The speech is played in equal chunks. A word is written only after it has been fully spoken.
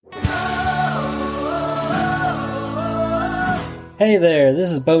Hey there,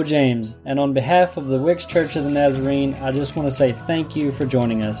 this is Bo James, and on behalf of the Wicks Church of the Nazarene, I just want to say thank you for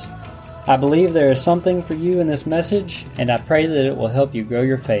joining us. I believe there is something for you in this message, and I pray that it will help you grow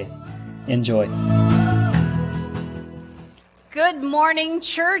your faith. Enjoy. Good morning,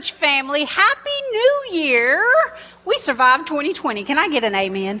 church family. Happy New Year. We survived 2020. Can I get an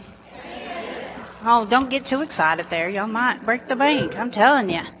amen? Oh, don't get too excited there. Y'all might break the bank. I'm telling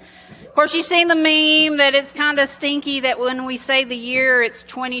you. Of course, you've seen the meme that it's kind of stinky that when we say the year, it's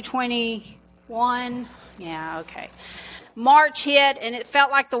 2021. Yeah, okay. March hit and it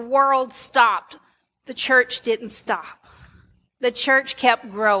felt like the world stopped. The church didn't stop. The church kept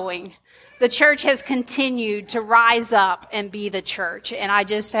growing. The church has continued to rise up and be the church. And I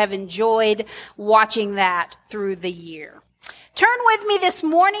just have enjoyed watching that through the year. Turn with me this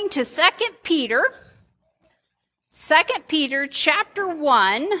morning to 2 Peter. 2 Peter chapter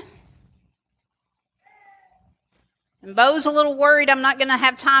 1. And Bo's a little worried I'm not going to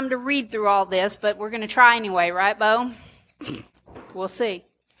have time to read through all this, but we're going to try anyway, right, Bo? We'll see.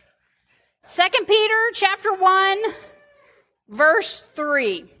 2 Peter chapter 1, verse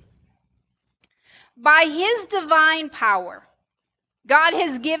 3. By his divine power, God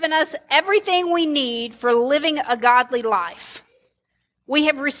has given us everything we need for living a godly life. We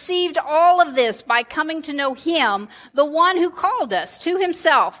have received all of this by coming to know him, the one who called us to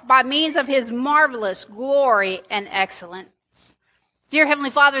himself by means of his marvelous glory and excellence. Dear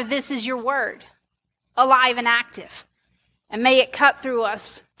Heavenly Father, this is your word, alive and active, and may it cut through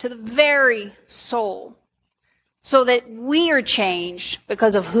us to the very soul so that we are changed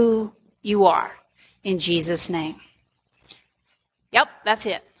because of who you are. In Jesus' name. Yep, that's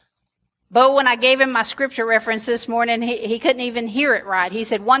it. Bo, when I gave him my scripture reference this morning, he couldn't even hear it right. He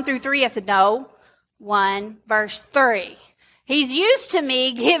said 1 through 3. I said, no, 1 verse 3. He's used to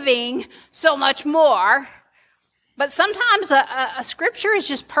me giving so much more, but sometimes a scripture is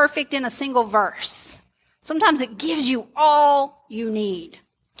just perfect in a single verse. Sometimes it gives you all you need.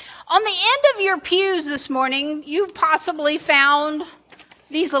 On the end of your pews this morning, you possibly found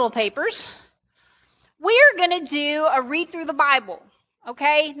these little papers. We're going to do a read through the Bible.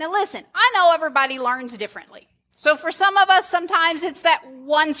 Okay, now listen, I know everybody learns differently. So for some of us, sometimes it's that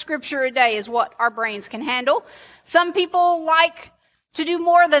one scripture a day is what our brains can handle. Some people like to do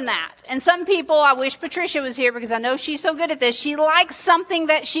more than that. And some people, I wish Patricia was here because I know she's so good at this. She likes something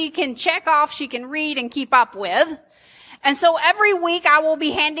that she can check off, she can read and keep up with. And so every week I will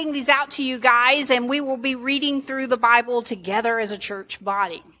be handing these out to you guys and we will be reading through the Bible together as a church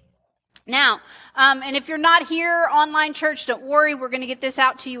body. Now, and if you're not here, online church, don't worry. We're going to get this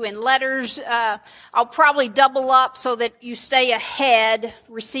out to you in letters. I'll probably double up so that you stay ahead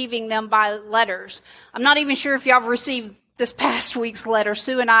receiving them by letters. I'm not even sure if y'all have received this past week's letter.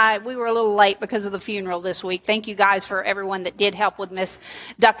 Sue and I, we were a little late because of the funeral this week. Thank you guys for everyone that did help with Miss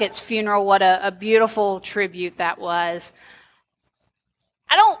Duckett's funeral. What a beautiful tribute that was.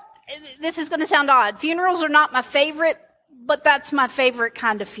 This is going to sound odd. Funerals are not my favorite, but that's my favorite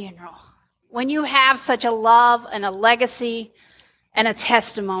kind of funeral. When you have such a love and a legacy and a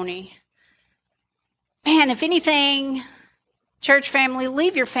testimony, man, if anything, church family,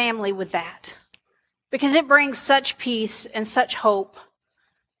 leave your family with that because it brings such peace and such hope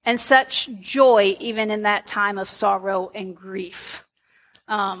and such joy even in that time of sorrow and grief.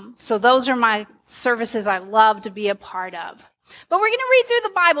 So those are my services I love to be a part of. But we're going to read through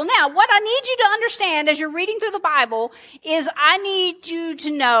the Bible. Now, what I need you to understand as you're reading through the Bible is I need you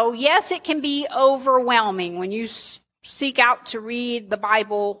to know, yes, it can be overwhelming when you seek out to read the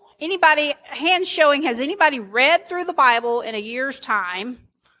Bible. Anybody, hand showing, has anybody read through the Bible in a year's time?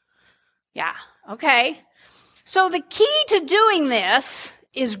 Yeah, okay. So the key to doing this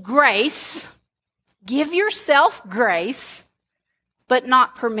is grace. Give yourself grace, but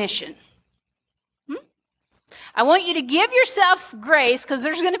not permission. I want you to give yourself grace because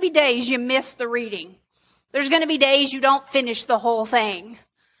there's going to be days you miss the reading. There's going to be days you don't finish the whole thing.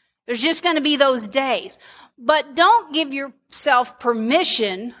 There's just going to be those days. But don't give yourself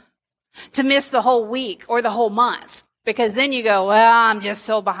permission to miss the whole week or the whole month because then you go, well, I'm just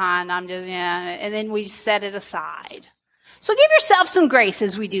so behind. And then we set it aside. So give yourself some grace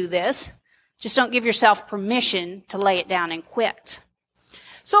as we do this. Just don't give yourself permission to lay it down and quit.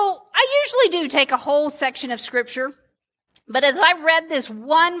 So I usually do take a whole section of scripture, but as I read this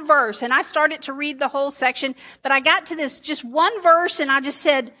one verse, and I started to read the whole section, but I got to this just one verse and I just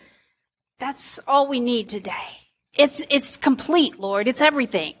said, that's all we need today. It's complete, Lord. It's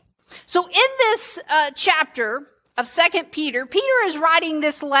everything. So in this chapter of 2 Peter, Peter is writing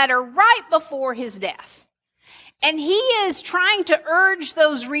this letter right before his death. And he is trying to urge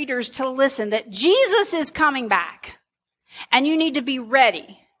those readers to listen that Jesus is coming back. And you need to be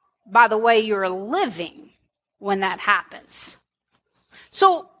ready by the way you're living when that happens.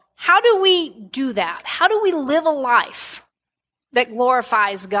 So how do we do that? How do we live a life that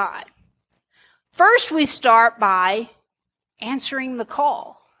glorifies God? First, we start by answering the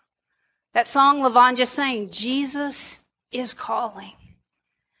call. That song LaVon just sang, Jesus is calling.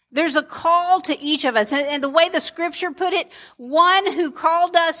 There's a call to each of us. And the way the scripture put it, one who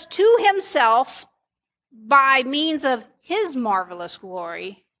called us to himself by means of his marvelous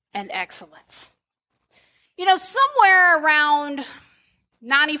glory and excellence. You know, somewhere around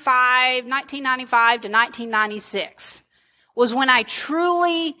 1995 to 1996 was when I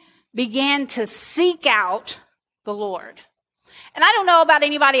truly began to seek out the Lord. And I don't know about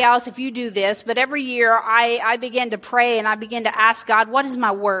anybody else if you do this, but every year I begin to pray and I begin to ask God, what is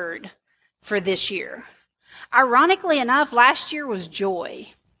my word for this year? Ironically enough, last year was joy.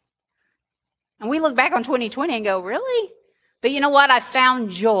 And we look back on 2020 and go, really? But you know what? I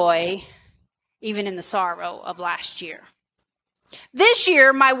found joy even in the sorrow of last year. This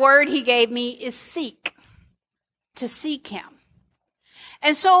year, my word he gave me is seek, to seek him.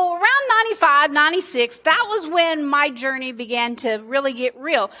 And so around 95, 96, that was when my journey began to really get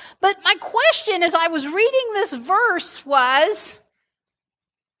real. But my question as I was reading this verse was,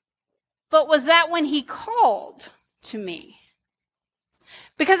 but was that when he called to me?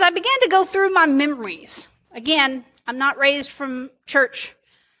 Because I began to go through my memories. Again, I'm not raised from church,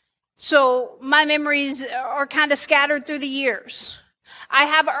 so my memories are kind of scattered through the years. I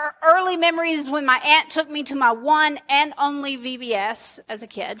have early memories when my aunt took me to my one and only VBS as a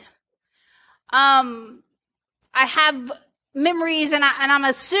kid. I have memories, and I'm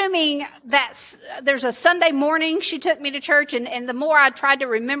assuming that there's a Sunday morning she took me to church, and the more I tried to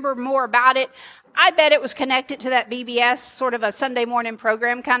remember more about it, I bet it was connected to that VBS, sort of a Sunday morning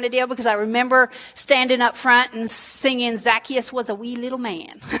program kind of deal, because I remember standing up front and singing Zacchaeus was a wee little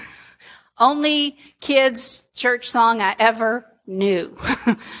man. Only kids' church song I ever knew.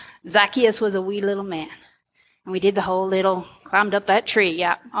 Zacchaeus was a wee little man. And we did the whole little, climbed up that tree.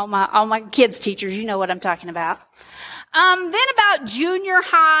 Yeah, all my kids' teachers, you know what I'm talking about. Then about junior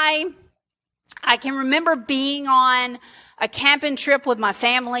high, I can remember being on a camping trip with my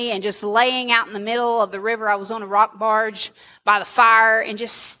family and just laying out in the middle of the river. I was on a rock barge by the fire and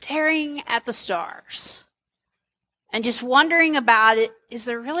just staring at the stars and just wondering about it. Is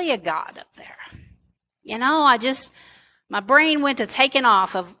there really a God up there? You know, my brain went to taking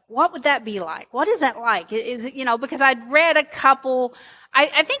off of what would that be like? What is that like? Is it, you know, because I'd read a couple,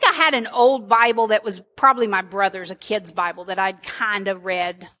 I think I had an old Bible that was probably my brother's, a kid's Bible that I'd kind of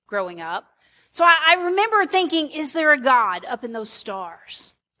read growing up. So I remember thinking, is there a God up in those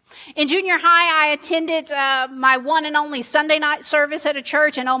stars? In junior high, I attended my one and only Sunday night service at a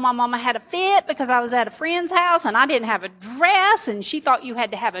church, and my mama had a fit because I was at a friend's house and I didn't have a dress, and she thought you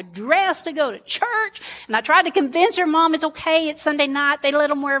had to have a dress to go to church. And I tried to convince her, Mom, it's okay, it's Sunday night, they let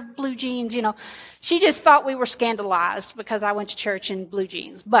them wear blue jeans, you know. She just thought we were scandalized because I went to church in blue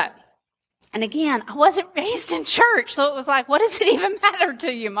jeans. And again, I wasn't raised in church, so it was like, what does it even matter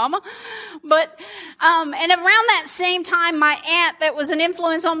to you, Mama? But, and around that same time, my aunt that was an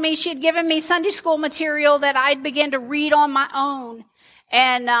influence on me, she had given me Sunday school material that I'd begin to read on my own.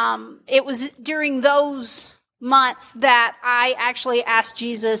 And, it was during those months that I actually asked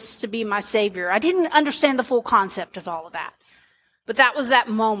Jesus to be my Savior. I didn't understand the full concept of all of that, but that was that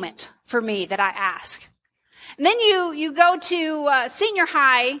moment for me that I asked. And then you go to, senior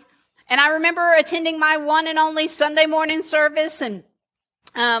high. And I remember attending my one and only Sunday morning service and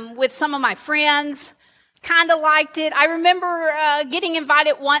with some of my friends. Kind of liked it. I remember getting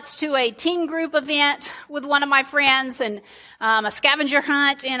invited once to a teen group event with one of my friends and a scavenger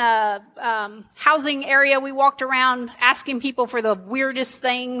hunt in a housing area. We walked around asking people for the weirdest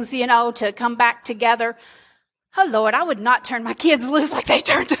things, you know, to come back together. Oh, Lord, I would not turn my kids loose like they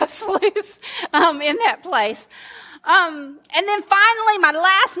turned us loose in that place. And then finally, my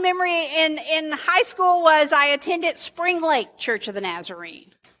last memory in high school was I attended Spring Lake Church of the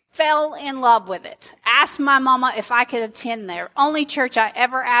Nazarene. Fell in love with it. Asked my mama if I could attend there. Only church I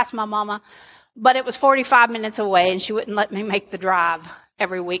ever asked my mama, but it was 45 minutes away and she wouldn't let me make the drive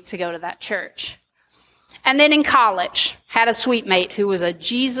every week to go to that church. And then in college, had a sweet mate who was a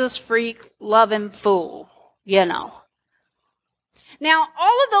Jesus freak, loving fool, you know. Now,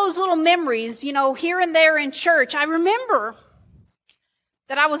 all of those little memories, you know, here and there in church, I remember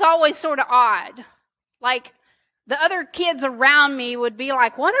that I was always sort of odd. Like, the other kids around me would be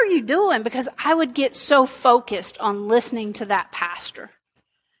like, what are you doing? Because I would get so focused on listening to that pastor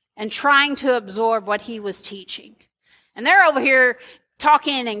and trying to absorb what he was teaching. And they're over here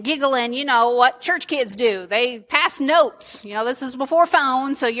talking and giggling, you know, what church kids do. They pass notes. You know, this is before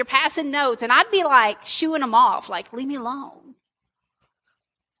phones, so you're passing notes. And I'd be like shooing them off, like, leave me alone.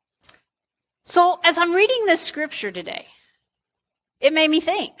 So as I'm reading this scripture today, it made me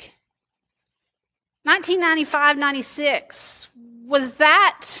think. 1995, 96, was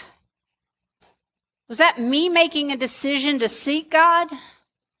that me making a decision to seek God?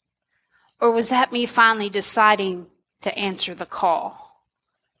 Or was that me finally deciding to answer the call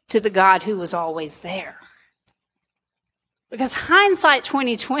to the God who was always there? Because hindsight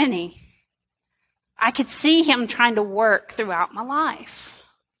 2020, I could see him trying to work throughout my life.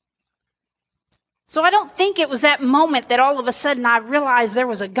 So I don't think it was that moment that all of a sudden I realized there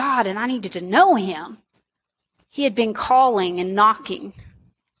was a God and I needed to know him. He had been calling and knocking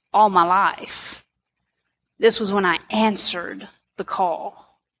all my life. This was when I answered the call.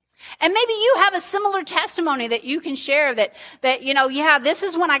 And maybe you have a similar testimony that you can share that, you know, yeah, this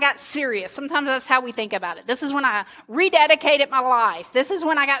is when I got serious. Sometimes that's how we think about it. This is when I rededicated my life. This is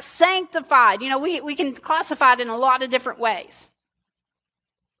when I got sanctified. You know, we can classify it in a lot of different ways.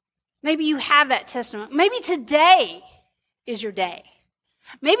 Maybe you have that testimony. Maybe today is your day.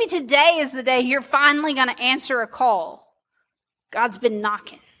 Maybe today is the day you're finally going to answer a call. God's been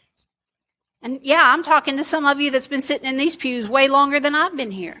knocking. And yeah, I'm talking to some of you that's been sitting in these pews way longer than I've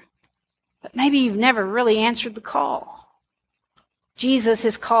been here. But maybe you've never really answered the call. Jesus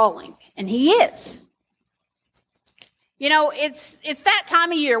is calling, and he is. You know, it's that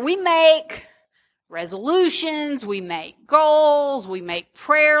time of year. We make resolutions, we make goals, we make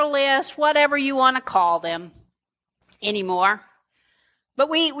prayer lists, whatever you want to call them anymore. But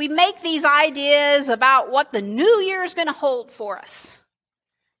we make these ideas about what the new year is going to hold for us,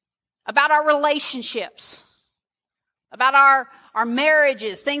 about our relationships, about our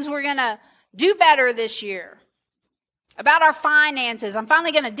marriages, things we're going to do better this year, about our finances. I'm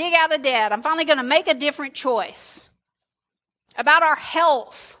finally going to dig out of debt. I'm finally going to make a different choice. About our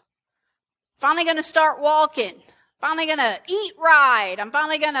health. Finally going to start walking. Finally going to eat right. I'm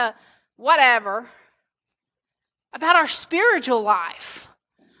finally going to whatever. About our spiritual life.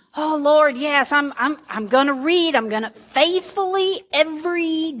 Oh Lord, yes, I'm going to read. I'm going to faithfully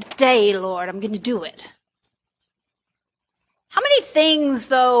every day, Lord. I'm going to do it. How many things,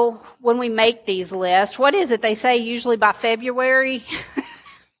 though, when we make these lists, what is it they say usually by February?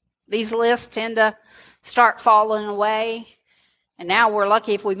 These lists tend to start falling away. And now we're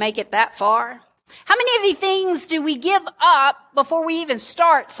lucky if we make it that far. How many of these things do we give up before we even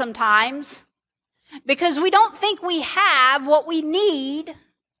start sometimes? Because we don't think we have what we need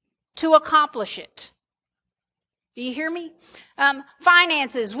to accomplish it. Do you hear me?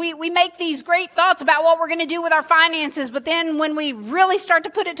 Finances. We make these great thoughts about what we're going to do with our finances, but then when we really start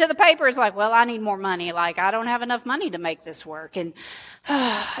to put it to the paper, it's like, well, I need more money. Like, I don't have enough money to make this work. And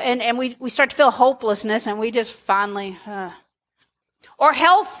we start to feel hopelessness, and we just finally... Or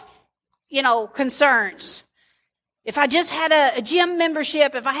health, you know, concerns. If I just had a gym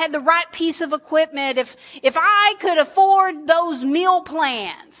membership, if I had the right piece of equipment, if I could afford those meal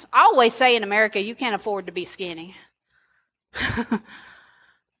plans. I always say in America, you can't afford to be skinny.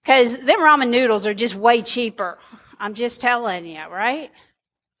 Because them ramen noodles are just way cheaper. I'm just telling you, right?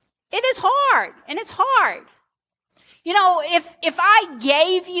 It is hard, and it's hard. You know, if I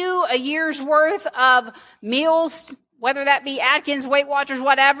gave you a year's worth of meals, whether that be Atkins, Weight Watchers,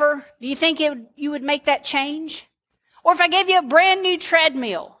 whatever, do you think you would make that change? Or if I gave you a brand new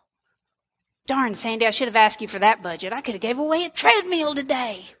treadmill. Darn, Sandy, I should have asked you for that budget. I could have gave away a treadmill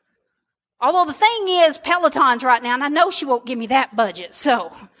today. Although the thing is, Peloton's right now, and I know she won't give me that budget.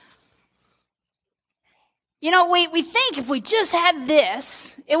 So, you know, we think if we just had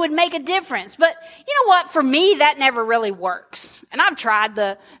this, it would make a difference. But you know what? For me, that never really works. And I've tried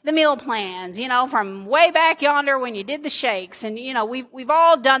the meal plans, you know, from way back yonder when you did the shakes. And, you know, we've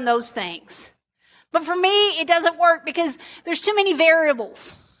all done those things. But for me, it doesn't work because there's too many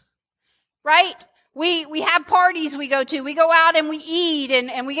variables, right? We have parties we go to. We go out and we eat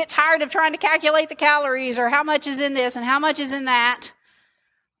and we get tired of trying to calculate the calories or how much is in this and how much is in that.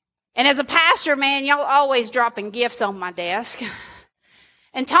 And as a pastor, man, y'all always dropping gifts on my desk.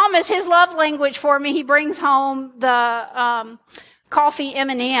 And Thomas, his love language for me, he brings home the coffee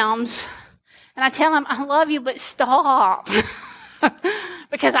M&Ms. And I tell him, I love you, but stop.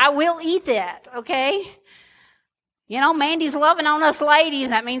 Because I will eat that, okay? You know, Mandy's loving on us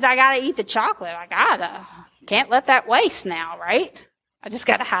ladies. That means I got to eat the chocolate. Can't let that waste now, right? I just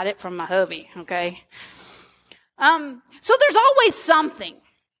got to hide it from my hubby, okay? So there's always something.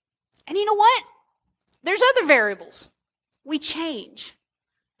 And you know what? There's other variables. We change.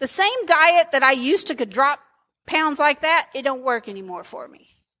 The same diet that I used to could drop pounds like that, it don't work anymore for me,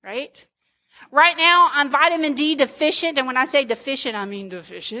 right? Right now, I'm vitamin D deficient, and when I say deficient, I mean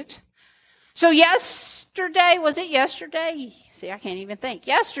deficient. So yesterday, was it yesterday? See, I can't even think.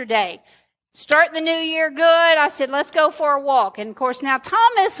 Yesterday, start the new year good. I said, let's go for a walk. And of course, now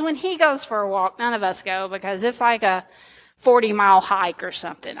Thomas, when he goes for a walk, none of us go because it's like a 40-mile hike or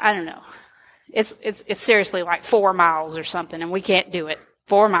something. I don't know. It's seriously like 4 miles or something, and we can't do it.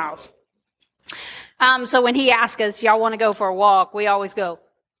 4 miles. So when he asks us, y'all want to go for a walk, we always go,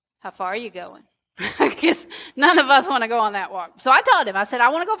 how far are you going? Because none of us want to go on that walk. So I told him, I said, I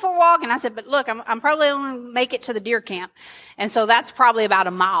want to go for a walk. And I said, but look, I'm probably only going to make it to the deer camp. And so that's probably about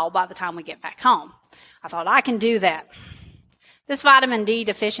a mile by the time we get back home. I thought, I can do that. This vitamin D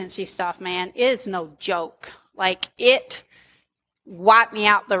deficiency stuff, man, it's no joke. Like, it wiped me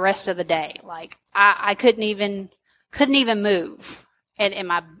out the rest of the day. Like, I couldn't even move. And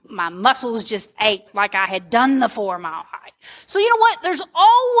my muscles just ached like I had done the 4-mile hike. So you know what? There's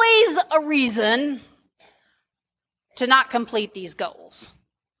always a reason to not complete these goals.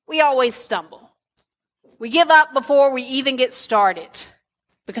 We always stumble. We give up before we even get started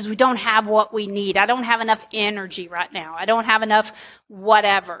because we don't have what we need. I don't have enough energy right now. I don't have enough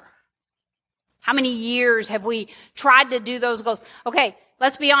whatever. How many years have we tried to do those goals? Okay,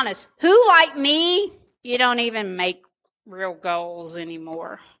 let's be honest. Who, like me, you don't even make real goals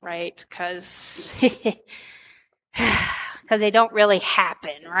anymore, right? Because they don't really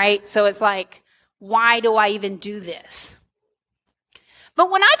happen, right? So it's like, why do I even do this? But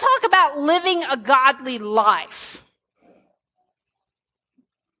when I talk about living a godly life,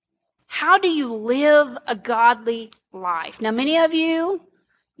 how do you live a godly life? Now, many of you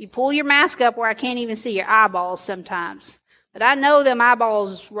pull your mask up where I can't even see your eyeballs sometimes. But I know them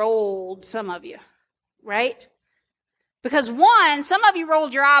eyeballs rolled, some of you, right? Because one, some of you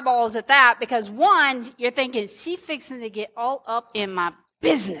rolled your eyeballs at that because one, you're thinking, she fixing to get all up in my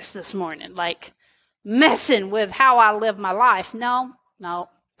business this morning, like messing with how I live my life. No. I'm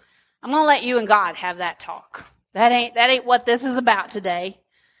going to let you and God have that talk. That ain't what this is about today.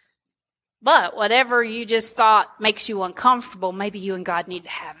 But whatever you just thought makes you uncomfortable, maybe you and God need to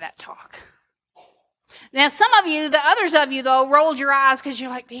have that talk. Now, some of you, the others of you, though, rolled your eyes because you're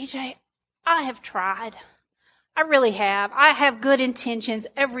like, BJ, I have tried. I really have. I have good intentions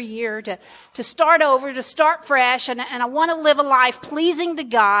every year to start over, to start fresh, and I want to live a life pleasing to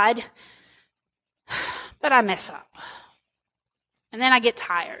God, but I mess up. And then I get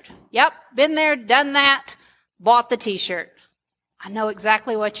tired. Yep, been there, done that, bought the t-shirt. I know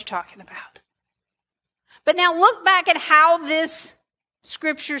exactly what you're talking about. But now look back at how this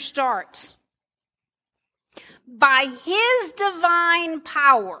scripture starts. By His divine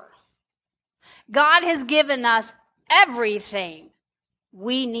power, God has given us everything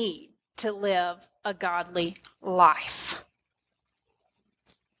we need to live a godly life.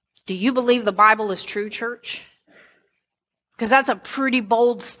 Do you believe the Bible is true, church? Because that's a pretty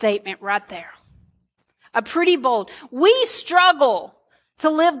bold statement right there. A pretty bold. We struggle to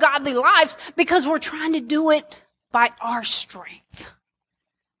live godly lives because we're trying to do it by our strength.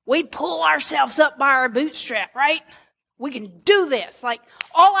 We pull ourselves up by our bootstrap, right? We can do this. Like,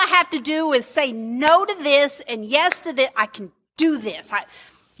 all I have to do is say no to this and yes to this. I can do this. I'm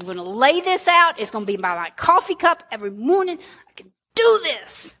going to lay this out. It's going to be by my coffee cup every morning. I can do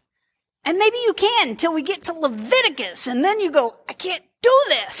this. And maybe you can until we get to Leviticus. And then you go, I can't do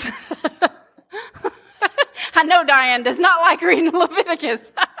this. I know Diane does not like reading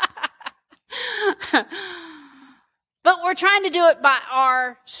Leviticus. But we're trying to do it by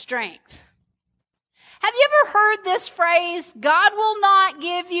our strength. Have you ever heard this phrase, God will not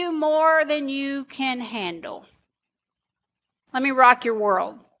give you more than you can handle? Let me rock your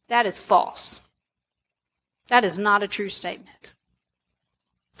world. That is false. That is not a true statement.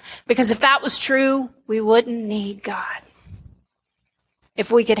 Because if that was true, we wouldn't need God.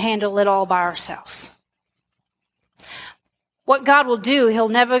 If we could handle it all by ourselves. What God will do, He'll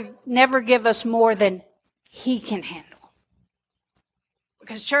never give us more than He can handle.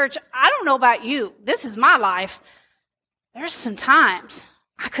 Because, church, I don't know about you. This is my life. There's some times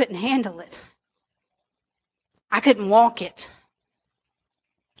I couldn't handle it. I couldn't walk it.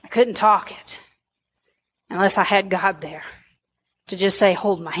 I couldn't talk it. Unless I had God there to just say,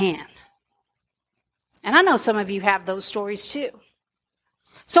 hold my hand. And I know some of you have those stories too.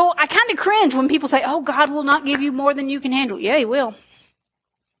 So I kind of cringe when people say, oh, God will not give you more than you can handle. Yeah, He will.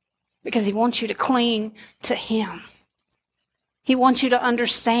 Because He wants you to cling to Him. He wants you to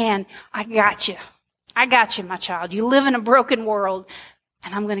understand, I got you. I got you, my child. You live in a broken world,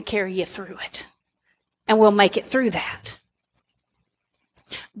 and I'm going to carry you through it. And we'll make it through that.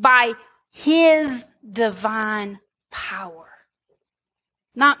 By His divine power.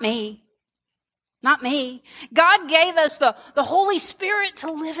 Not me. Not me. God gave us the Holy Spirit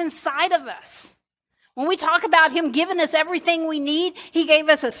to live inside of us. When we talk about Him giving us everything we need, He gave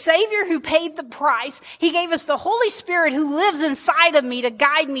us a Savior who paid the price. He gave us the Holy Spirit who lives inside of me to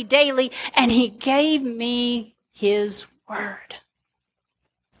guide me daily. And He gave me His Word.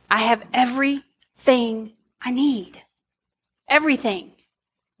 I have everything I need. Everything.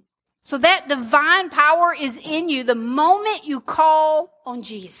 So that divine power is in you the moment you call on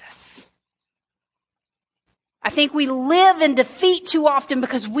Jesus. I think we live in defeat too often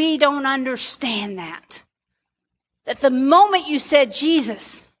because we don't understand that. That the moment you said,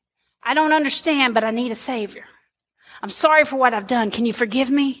 Jesus, I don't understand, but I need a Savior. I'm sorry for what I've done. Can you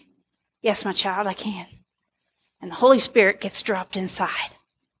forgive me? Yes, my child, I can. And the Holy Spirit gets dropped inside.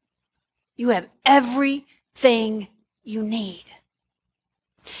 You have everything you need.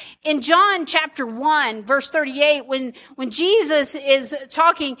 In John chapter 1, verse 38, when Jesus is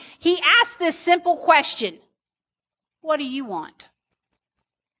talking, He asks this simple question. What do you want?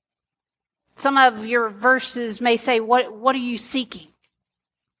 Some of your verses may say, what are you seeking?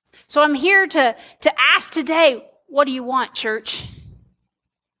 So I'm here to ask today, what do you want, church?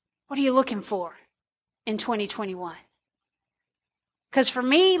 What are you looking for in 2021? Because for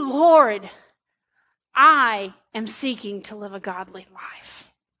me, Lord, I am seeking to live a godly life.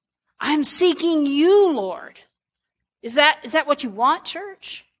 I'm seeking you, Lord. Is that what you want,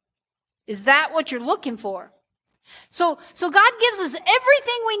 church? Is that what you're looking for? So God gives us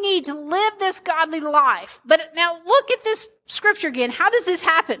everything we need to live this godly life. But now look at this scripture again. How does this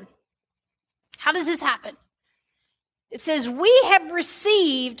happen? How does this happen? It says, we have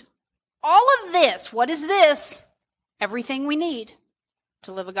received all of this. What is this? Everything we need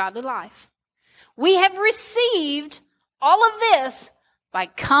to live a godly life. We have received all of this by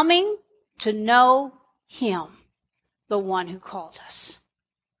coming to know Him, the one who called us.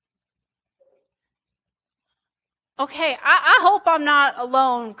 Okay, I hope I'm not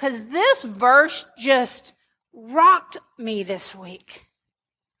alone because this verse just rocked me this week.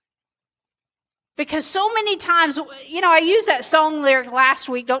 Because so many times, I used that song lyric last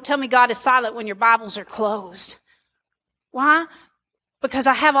week, don't tell me God is silent when your Bibles are closed. Why? Because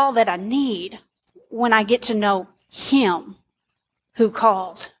I have all that I need when I get to know Him who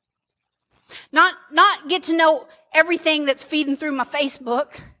called. Not get to know everything that's feeding through my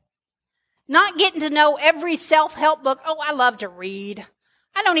Facebook. Not getting to know every self-help book. Oh, I love to read.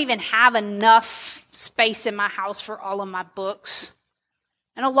 I don't even have enough space in my house for all of my books.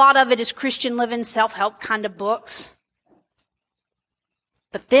 And a lot of it is Christian living, self-help kind of books.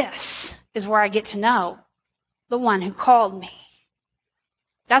 But this is where I get to know the one who called me.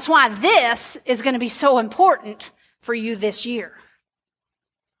 That's why this is going to be so important for you this year.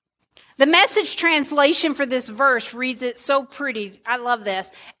 The Message translation for this verse reads it so pretty. I love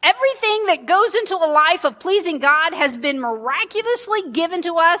this. Everything that goes into a life of pleasing God has been miraculously given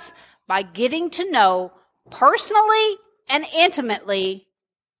to us by getting to know personally and intimately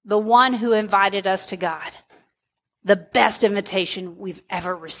the one who invited us to God. The best invitation we've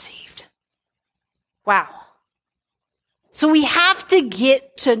ever received. Wow. So we have to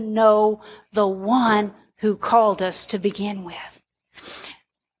get to know the one who called us to begin with.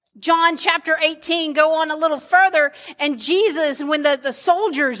 John chapter 18, go on a little further, and Jesus, when the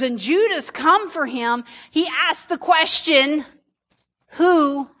soldiers and Judas come for him, he asks the question,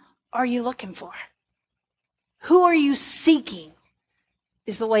 who are you looking for? Who are you seeking?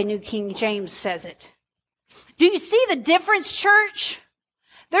 Is the way New King James says it. Do you see the difference, church?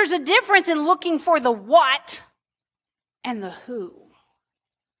 There's a difference in looking for the what and the who.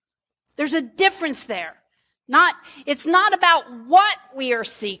 There's a difference there. It's not about what we are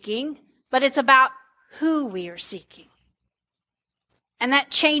seeking, but it's about who we are seeking. And that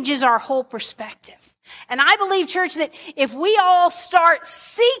changes our whole perspective. And I believe, church, that if we all start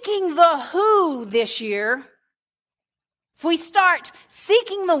seeking the who this year, if we start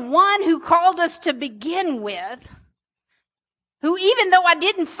seeking the one who called us to begin with, who even though I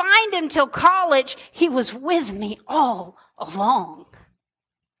didn't find him till college, he was with me all along.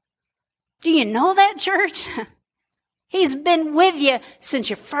 Do you know that, church? He's been with you since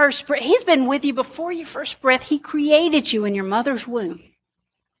your first breath. He's been with you before your first breath. He created you in your mother's womb.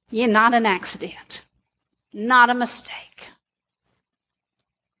 You're not an accident. Not a mistake.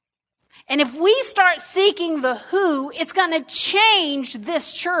 And if we start seeking the who, it's going to change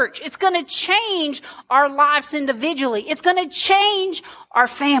this church. It's going to change our lives individually. It's going to change our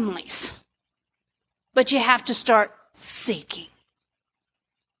families. But you have to start seeking.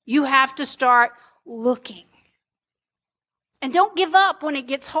 You have to start looking. And don't give up when it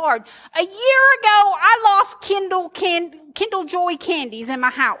gets hard. A year ago, I lost Kindle Joy candies in my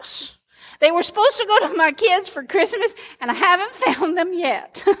house. They were supposed to go to my kids for Christmas, and I haven't found them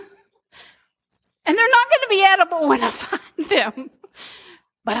yet. And they're not going to be edible when I find them.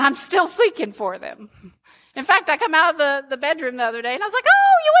 But I'm still seeking for them. In fact, I come out of the bedroom the other day, and I was like,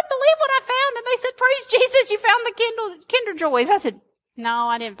 oh, you wouldn't believe what I found. And they said, praise Jesus, you found the Kinder Joys. I said, no,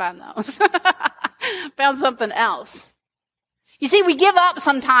 I didn't find those. Found something else. You see, we give up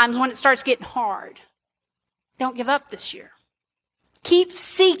sometimes when it starts getting hard. Don't give up this year. Keep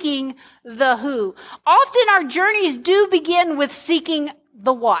seeking the who. Often our journeys do begin with seeking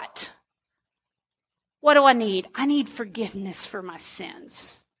the what. What do I need? I need forgiveness for my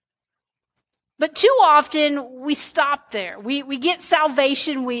sins. But too often we stop there. We get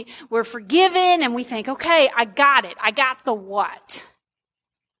salvation, we're forgiven, and we think, okay, I got it. I got the what.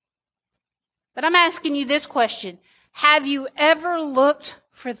 But I'm asking you this question. Have you ever looked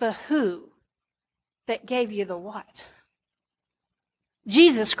for the who that gave you the what?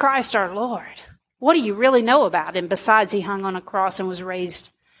 Jesus Christ our Lord. What do you really know about him besides he hung on a cross and was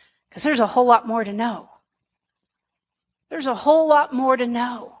raised? Because there's a whole lot more to know. There's a whole lot more to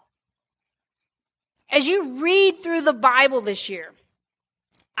know. As you read through the Bible this year,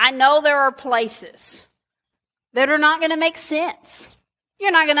 I know there are places that are not going to make sense.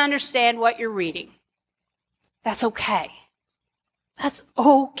 You're not going to understand what you're reading. That's okay. That's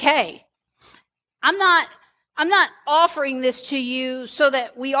okay. I'm not offering this to you so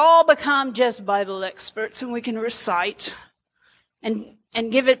that we all become just Bible experts and we can recite and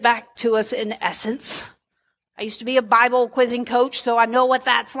give it back to us in essence. I used to be a Bible quizzing coach, so I know what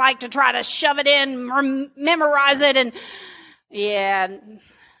that's like to try to shove it in, memorize it, and yeah.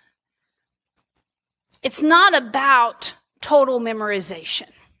 It's not about total memorization.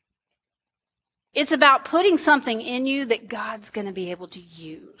 It's about putting something in you that God's going to be able to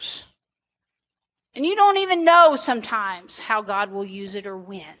use. And you don't even know sometimes how God will use it or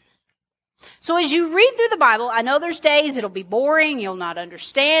when. So as you read through the Bible, I know there's days it'll be boring, you'll not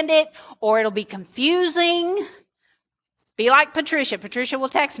understand it, or it'll be confusing. Be like Patricia. Patricia will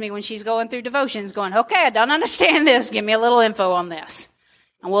text me when she's going through devotions going, okay, I don't understand this. Give me a little info on this.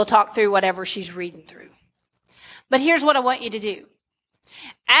 And we'll talk through whatever she's reading through. But here's what I want you to do.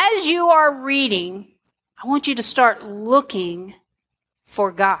 As you are reading, I want you to start looking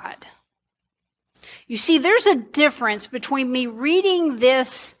for God. You see, there's a difference between me reading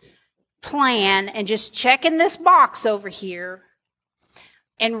this plan and just checking this box over here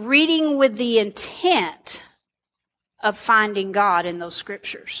and reading with the intent of finding God in those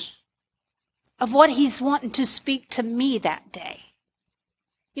scriptures, of what he's wanting to speak to me that day.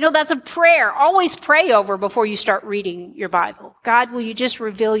 You know, that's a prayer. Always pray over before you start reading your Bible. God, will you just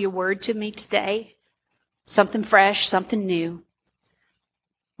reveal your word to me today? Something fresh, something new.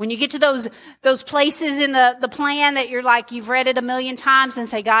 When you get to those places in the plan that you're like, you've read it a million times and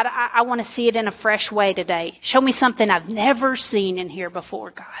say, God, I want to see it in a fresh way today. Show me something I've never seen in here before,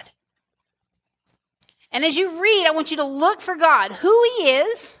 God. And as you read, I want you to look for God, who he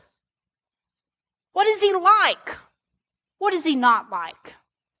is. What is he like? What is he not like?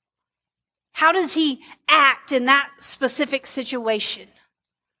 How does he act in that specific situation?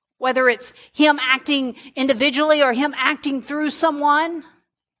 Whether it's him acting individually or him acting through someone.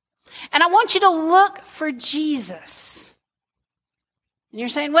 And I want you to look for Jesus. And you're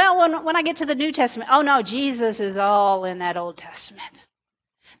saying, well, when I get to the New Testament, oh no, Jesus is all in that Old Testament.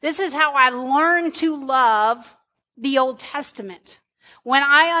 This is how I learned to love the Old Testament. When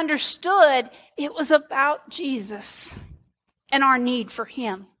I understood it was about Jesus and our need for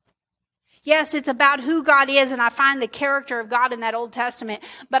him. Yes, it's about who God is, and I find the character of God in that Old Testament.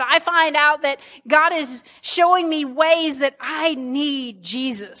 But I find out that God is showing me ways that I need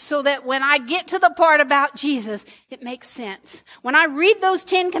Jesus, so that when I get to the part about Jesus, it makes sense. When I read those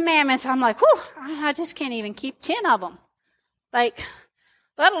 10 commandments, I'm like, whew, I just can't even keep 10 of them. Like,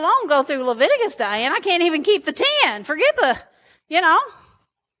 let alone go through Leviticus, Diane. I can't even keep the 10. Forget the.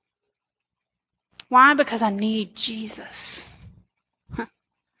 Why? Because I need Jesus.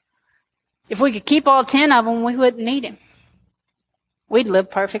 If we could keep all 10 of them, we wouldn't need him. We'd live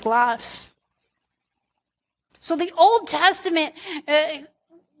perfect lives. So the Old Testament,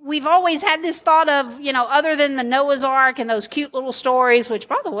 we've always had this thought of, other than the Noah's Ark and those cute little stories, which,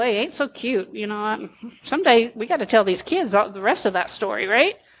 by the way, ain't so cute. Someday we got to tell these kids the rest of that story,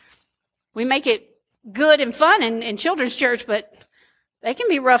 right? We make it good and fun in children's church, but they can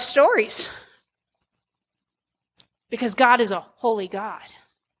be rough stories. Because God is a holy God.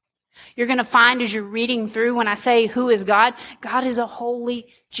 You're going to find as you're reading through, when I say who is God, God is a holy,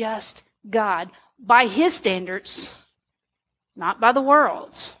 just God. By his standards, not by the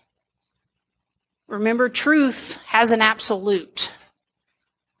world's. Remember, truth has an absolute.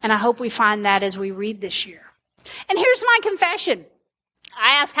 And I hope we find that as we read this year. And here's my confession.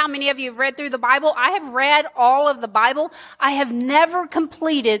 I ask how many of you have read through the Bible. I have read all of the Bible. I have never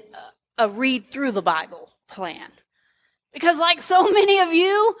completed a read through the Bible plan. Because like so many of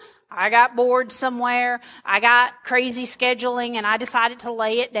you, I got bored somewhere. I got crazy scheduling and I decided to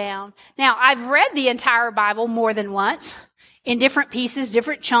lay it down. Now, I've read the entire Bible more than once in different pieces,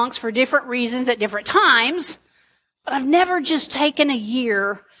 different chunks for different reasons at different times. But I've never just taken a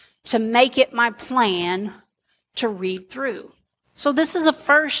year to make it my plan to read through. So this is a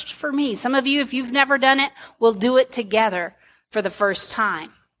first for me. Some of you, if you've never done it, we'll do it together for the first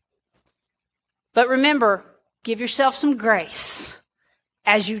time. But remember, give yourself some grace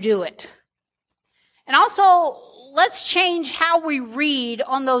as you do it. And also, let's change how we read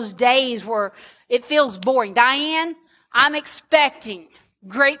on those days where it feels boring. Diane, I'm expecting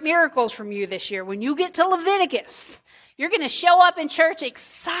great miracles from you this year. When you get to Leviticus, you're going to show up in church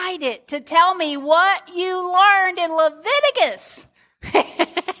excited to tell me what you learned in Leviticus.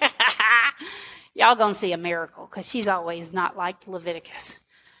 Y'all going to see a miracle because she's always not liked Leviticus.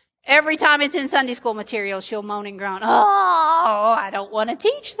 Every time it's in Sunday school material, she'll moan and groan, oh, I don't want to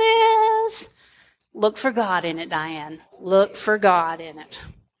teach this. Look for God in it, Diane. Look for God in it.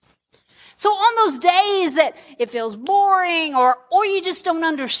 So on those days that it feels boring or you just don't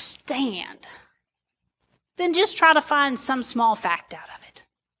understand, then just try to find some small fact out of it.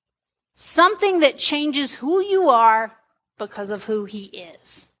 Something that changes who you are because of who He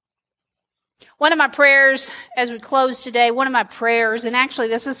is. One of my prayers as we close today, and actually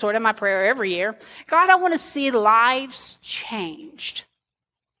this is sort of my prayer every year, God, I want to see lives changed.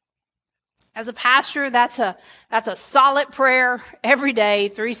 As a pastor, that's a solid prayer every day,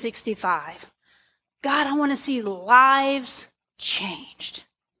 365. God, I want to see lives changed.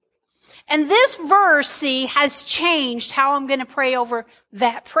 And this verse, see, has changed how I'm going to pray over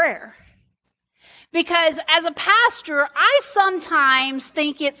that prayer. Because as a pastor, I sometimes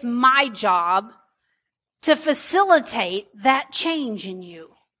think it's my job to facilitate that change in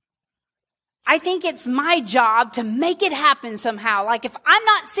you. I think it's my job to make it happen somehow. Like if I'm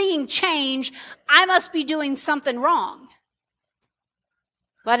not seeing change, I must be doing something wrong.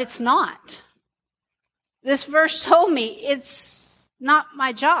 But it's not. This verse told me it's not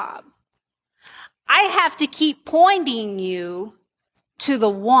my job. I have to keep pointing you to the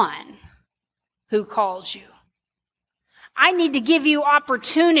one who calls you. I need to give you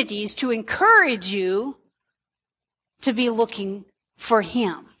opportunities to encourage you to be looking for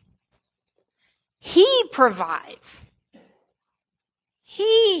Him. He provides.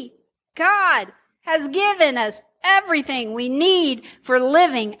 God, has given us everything we need for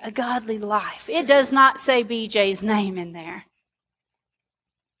living a godly life. It does not say BJ's name in there.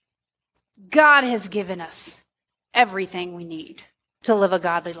 God has given us everything we need to live a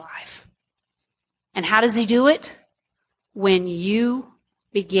godly life. And how does He do it? When you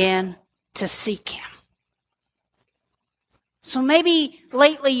begin to seek Him. So maybe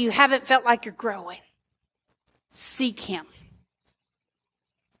lately you haven't felt like you're growing. Seek Him.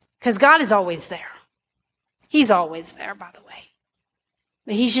 Because God is always there. He's always there, by the way.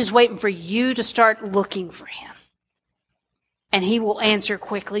 But He's just waiting for you to start looking for Him. And He will answer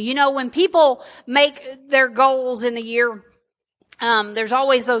quickly. You know, when people make their goals in the year, there's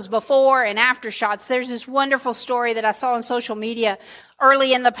always those before and after shots. There's this wonderful story that I saw on social media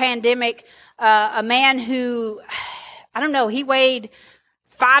early in the pandemic. A man who, he weighed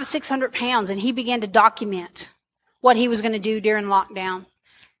 500-600 pounds, and he began to document what he was going to do during lockdown.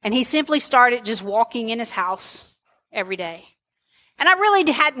 And he simply started just walking in his house every day. And I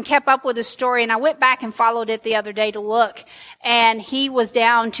really hadn't kept up with his story, and I went back and followed it the other day to look. And he was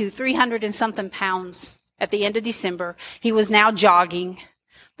down to 300 and something pounds at the end of December. He was now jogging,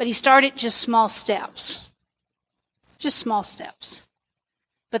 but he started just small steps. Just small steps.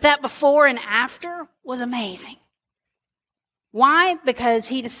 But that before and after was amazing. Why? Because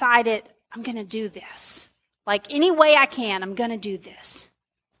he decided, I'm going to do this. Like any way I can, I'm going to do this.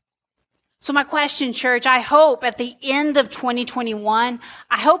 So my question, church, I hope at the end of 2021,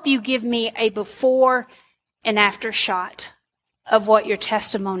 I hope you give me a before and after shot of what your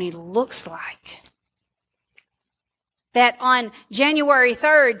testimony looks like. That on January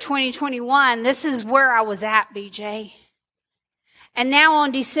 3rd, 2021, this is where I was at, BJ. And now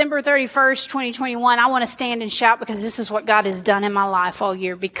on December 31st, 2021, I want to stand and shout because this is what God has done in my life all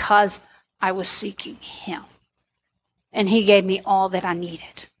year because I was seeking Him. And He gave me all that I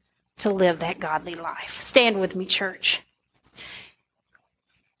needed to live that godly life. Stand with me, church.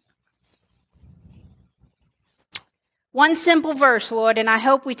 One simple verse, Lord, and I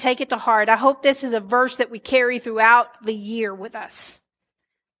hope we take it to heart. I hope this is a verse that we carry throughout the year with us.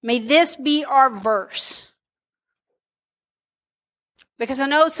 May this be our verse. Because I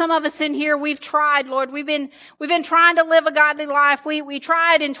know some of us in here, we've tried, Lord. We've been trying to live a godly life. We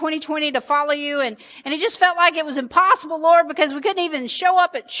tried in 2020 to follow you, and it just felt like it was impossible, Lord, because we couldn't even show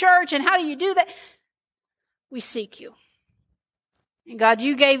up at church. And how do you do that? We seek you. And God,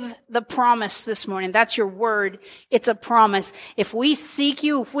 you gave the promise this morning. That's your word. It's a promise. If we seek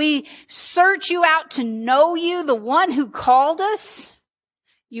you, if we search you out to know you, the one who called us,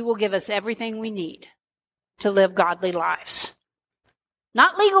 you will give us everything we need to live godly lives.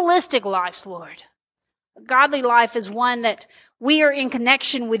 Not legalistic lives, Lord. A godly life is one that we are in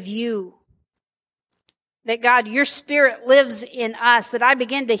connection with you. That God, your Spirit lives in us, that I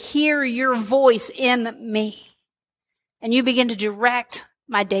begin to hear your voice in me. And you begin to direct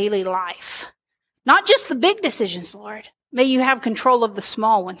my daily life. Not just the big decisions, Lord. May you have control of the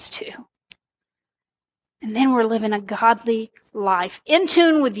small ones too. And then we're living a godly life, in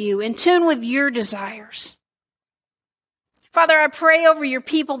tune with you, in tune with your desires. Father, I pray over your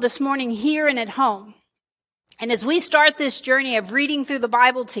people this morning here and at home. And as we start this journey of reading through the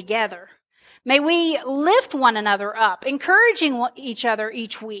Bible together, may we lift one another up, encouraging each other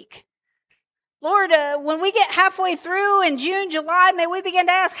each week. Lord, when we get halfway through in June, July, may we begin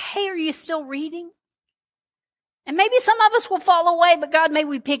to ask, hey, are you still reading? And maybe some of us will fall away, but God, may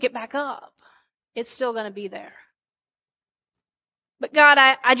we pick it back up. It's still going to be there. But God,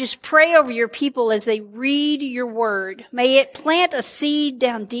 I just pray over your people as they read your word. May it plant a seed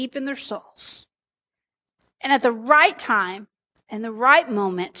down deep in their souls. And at the right time and the right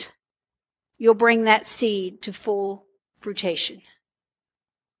moment, you'll bring that seed to full fruition.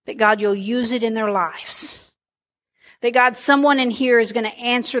 That God, you'll use it in their lives. That God, someone in here is going to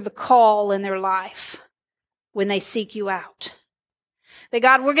answer the call in their life when they seek you out. That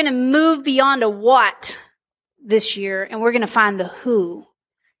God, we're going to move beyond a what this year, and we're going to find the who.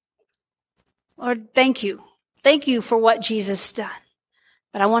 Lord, thank you. Thank you for what Jesus done.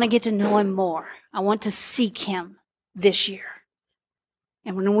 But I want to get to know him more. I want to seek him this year.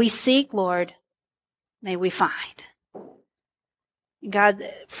 And when we seek, Lord, may we find. God,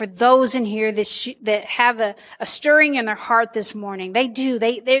 for those in here that have a stirring in their heart this morning, they do.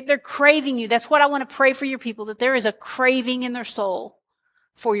 They're craving you. That's what I want to pray for your people, that there is a craving in their soul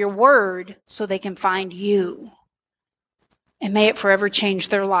for your word so they can find you. And may it forever change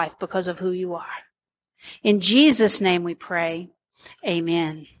their life because of who you are. In Jesus' name we pray.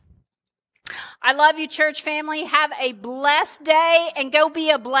 Amen. I love you, church family. Have a blessed day and go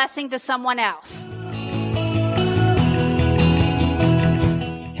be a blessing to someone else.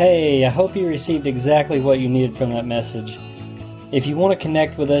 Hey, I hope you received exactly what you needed from that message. If you want to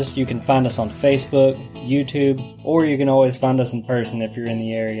connect with us, you can find us on Facebook, YouTube, or you can always find us in person if you're in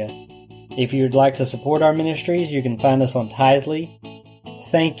the area. If you would like to support our ministries, you can find us on Tithely.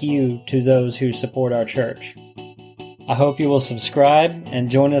 Thank you to those who support our church. I hope you will subscribe and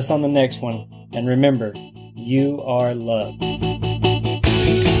join us on the next one. And remember, you are loved.